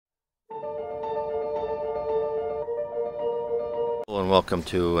welcome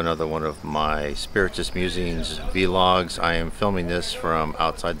to another one of my Spiritist Musings vlogs. I am filming this from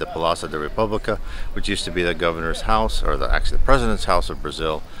outside the Plaza da República, which used to be the governor's house, or actually the president's house of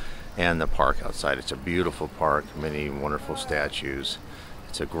Brazil, and the park outside. It's a beautiful park, many wonderful statues.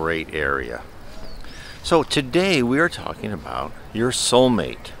 It's a great area. So today we are talking about your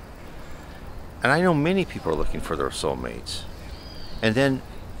soulmate. And I know many people are looking for their soulmates. And then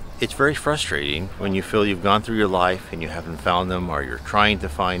it's very frustrating when you feel you've gone through your life and you haven't found them, or you're trying to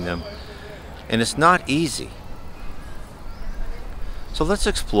find them. And it's not easy. So let's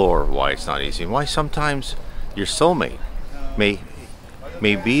explore why it's not easy and why sometimes your soulmate may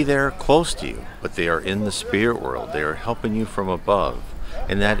be there close to you, but they are in the spirit world. They are helping you from above.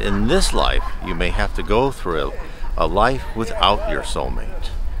 And that in this life you may have to go through a life without your soulmate.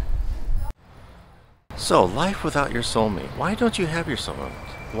 So, life without your soulmate. Why don't you have your soulmate?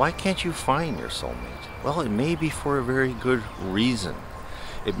 Why can't you find your soulmate? Well, it may be for a very good reason.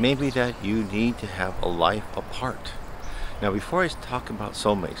 It may be that you need to have a life apart. Now, before I talk about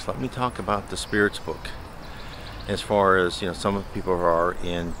soulmates, let me talk about the Spirits book. As far as, some people are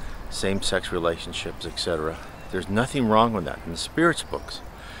in same-sex relationships, etc. There's nothing wrong with that. In the Spirits books,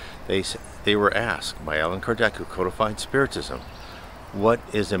 they were asked by Allan Kardec, who codified Spiritism, what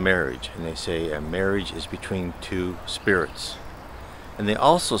is a marriage? And they say a marriage is between two spirits. And they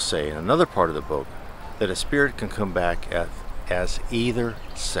also say in another part of the book that a spirit can come back as either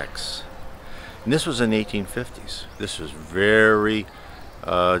sex. And this was in the 1850s. This was very,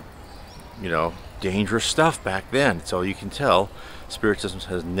 dangerous stuff back then. So you can tell Spiritism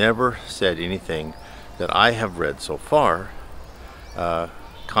has never said anything that I have read so far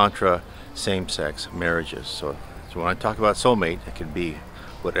contra same-sex marriages. So when I talk about soulmate, it can be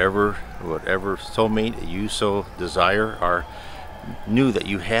whatever soulmate you so desire or knew that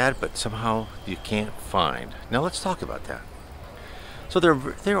you had, but somehow you can't find. Now let's talk about that. So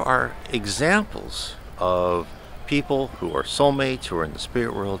there are examples of people who are soulmates, who are in the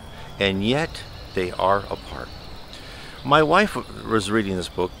spirit world, and yet they are apart. My wife was reading this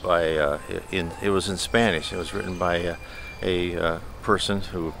book it was in Spanish. It was written by a person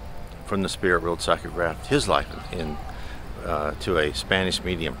who, from the spirit world, psychographed his life to a Spanish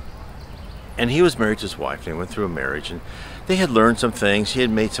medium. And he was married to his wife. They went through a marriage, and they had learned some things. He had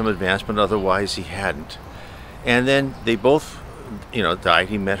made some advancement, otherwise he hadn't. And then they both, died.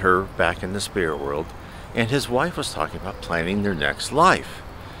 He met her back in the spirit world, and his wife was talking about planning their next life.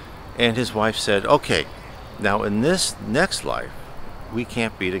 And his wife said, okay, now in this next life, we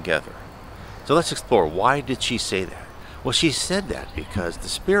can't be together. So let's explore, why did she say that? Well, she said that because the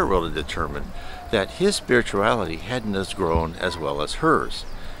spirit world had determined that his spirituality hadn't as grown as well as hers.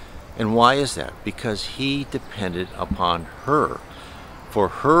 And why is that? Because he depended upon her for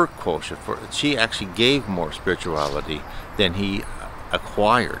her quotient. She actually gave more spirituality than he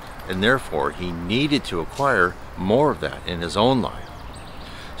acquired, and therefore he needed to acquire more of that in his own life.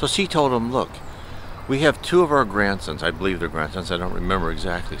 So she told him, look, we have two of our grandsons, I believe they're grandsons, I don't remember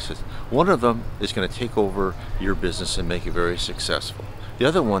exactly. She says, one of them is going to take over your business and make it very successful. The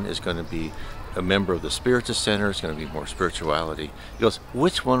other one is going to be a member of the Spiritist Center, is going to be more spirituality. He goes,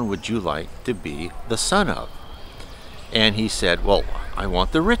 which one would you like to be the son of? And he said, well, I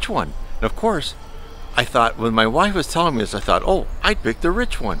want the rich one. And of course, I thought, when my wife was telling me this, I thought, oh, I'd pick the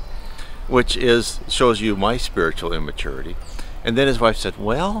rich one, which shows you my spiritual immaturity. And then his wife said,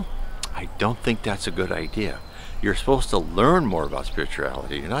 well, I don't think that's a good idea. You're supposed to learn more about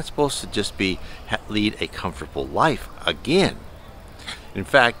spirituality. You're not supposed to just lead a comfortable life again. In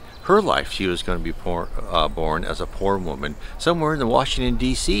fact, her life, she was going to be born as a poor woman somewhere in the Washington,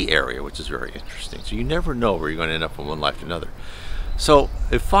 D.C. area, which is very interesting. So you never know where you're going to end up from one life to another. So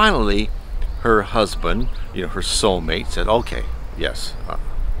finally, her husband, her soulmate, said, okay, yes,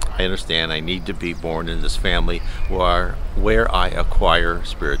 I understand, I need to be born in this family where I acquire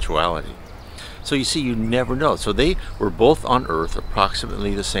spirituality. So you see, you never know. So they were both on earth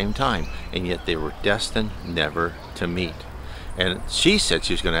approximately the same time, and yet they were destined never to meet. And she said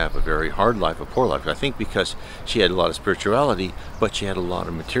she was going to have a very hard life, a poor life, I think because she had a lot of spirituality, but she had a lot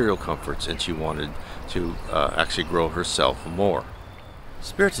of material comforts, and she wanted to actually grow herself more.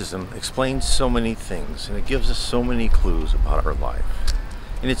 Spiritism explains so many things, and it gives us so many clues about our life.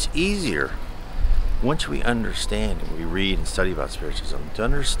 And it's easier, once we understand and we read and study about Spiritism, to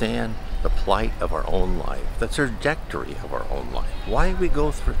understand the plight of our own life, the trajectory of our own life, why we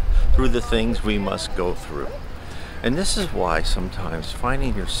go through the things we must go through. And this is why sometimes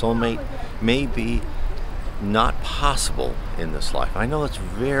finding your soulmate may be not possible in this life. I know it's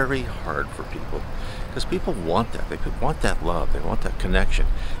very hard for people. Because people want that. They want that love. They want that connection.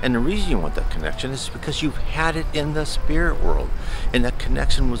 And the reason you want that connection is because you've had it in the spirit world. And that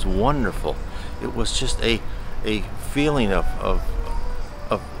connection was wonderful. It was just a feeling of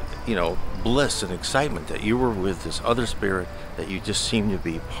bliss and excitement that you were with this other spirit that you just seem to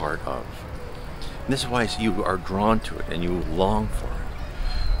be part of. And this is why you are drawn to it and you long for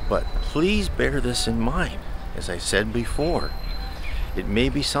it. But please bear this in mind. As I said before, it may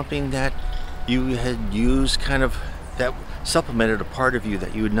be something that you had used that supplemented a part of you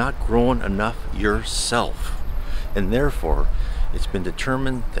that you had not grown enough yourself. And therefore, it's been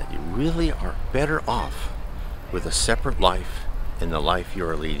determined that you really are better off with a separate life in the life you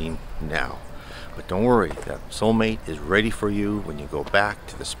are leading now. But don't worry, that soulmate is ready for you when you go back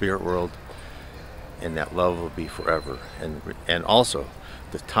to the spirit world, and that love will be forever. And also,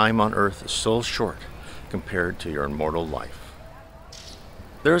 the time on earth is so short compared to your immortal life.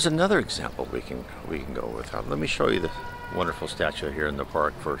 There's another example we can go with. Let me show you the wonderful statue here in the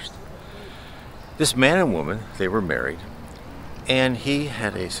park first. This man and woman, they were married, and he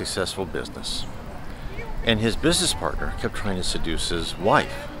had a successful business. And his business partner kept trying to seduce his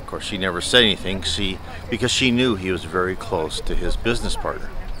wife. Of course, she never said anything because she knew he was very close to his business partner.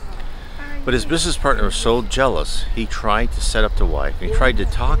 But his business partner was so jealous, he tried to set up the wife. And he tried to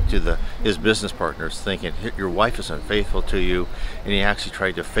talk to his business partners, thinking, your wife is unfaithful to you, and he actually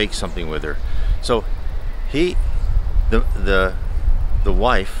tried to fake something with her. So the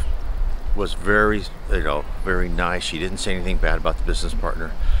wife was very nice. She didn't say anything bad about the business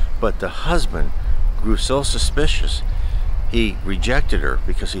partner. But the husband grew so suspicious, he rejected her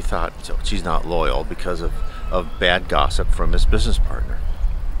because he thought she's not loyal because of bad gossip from his business partner.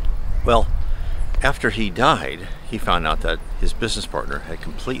 Well, after he died, he found out that his business partner had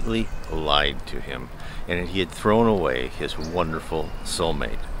completely lied to him, and he had thrown away his wonderful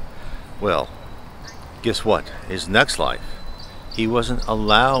soulmate. Well, guess what? His next life, he wasn't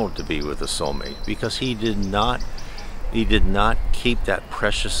allowed to be with a soulmate because he did not keep that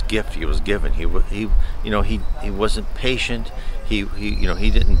precious gift he was given. He wasn't patient. He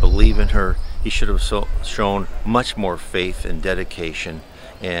didn't believe in her. He should have shown much more faith and dedication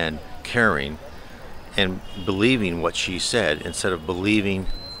and caring and believing what she said instead of believing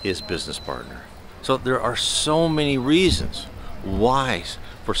his business partner. So there are so many reasons why,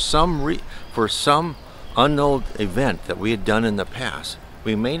 for some unknown event that we had done in the past,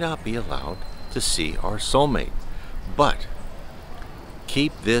 we may not be allowed to see our soulmate. But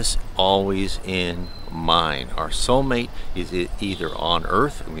keep this always in mind. Our soulmate is either on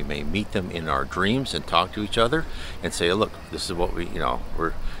earth, and we may meet them in our dreams and talk to each other and say, look, this is what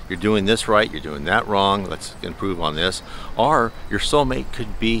you're doing this right, you're doing that wrong, let's improve on this. Or your soulmate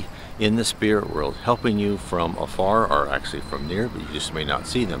could be in the spirit world helping you from afar, or actually from near, but you just may not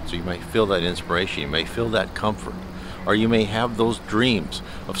see them. So you might feel that inspiration, you may feel that comfort. Or you may have those dreams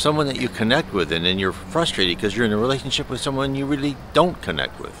of someone that you connect with, and then you're frustrated because you're in a relationship with someone you really don't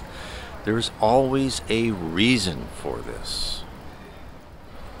connect with. There's always a reason for this.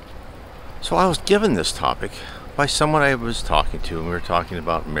 So I was given this topic by someone I was talking to, and we were talking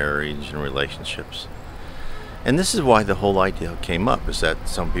about marriage and relationships. And this is why the whole idea came up, is that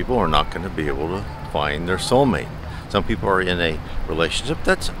some people are not going to be able to find their soulmate. Some people are in a relationship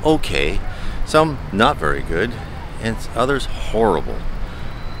that's okay, some not very good, and others horrible.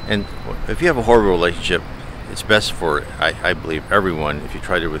 And if you have a horrible relationship, it's best for, I believe, everyone, if you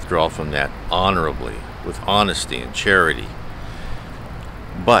try to withdraw from that honorably, with honesty and charity.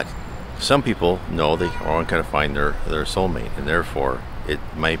 But some people know they aren't going to find their soulmate, and therefore it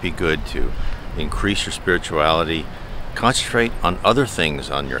might be good to increase your spirituality, concentrate on other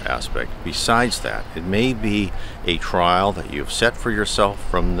things on your aspect. Besides that, it may be a trial that you've set for yourself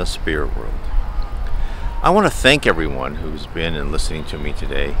from the spirit world. I want to thank everyone who's been and listening to me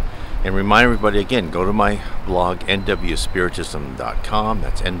today, and remind everybody again, go to my blog, nwspiritism.com.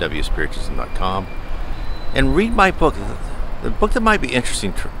 That's nwspiritism.com, and read my book. The book that might be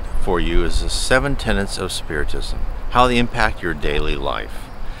interesting for you is The 7 Tenets of Spiritism, How They Impact Your Daily Life.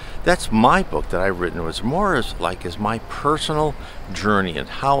 That's my book that I've written. It was more as my personal journey and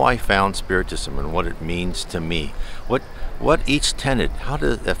how I found Spiritism and what it means to me. What each tenet, how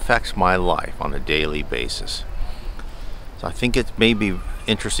it affects my life on a daily basis. So I think it may be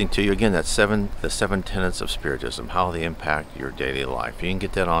interesting to you. Again, that's the 7 Tenets of Spiritism, how they impact your daily life. You can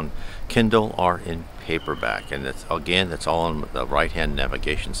get that on Kindle or in paperback. And that's all on the right-hand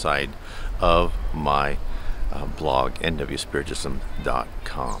navigation side of my blog,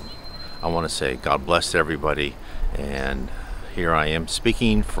 nwspiritism.com. I want to say God bless everybody, and here I am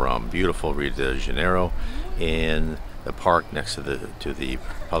speaking from beautiful Rio de Janeiro in the park next to the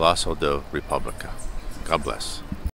Palazzo da Repubblica. God bless.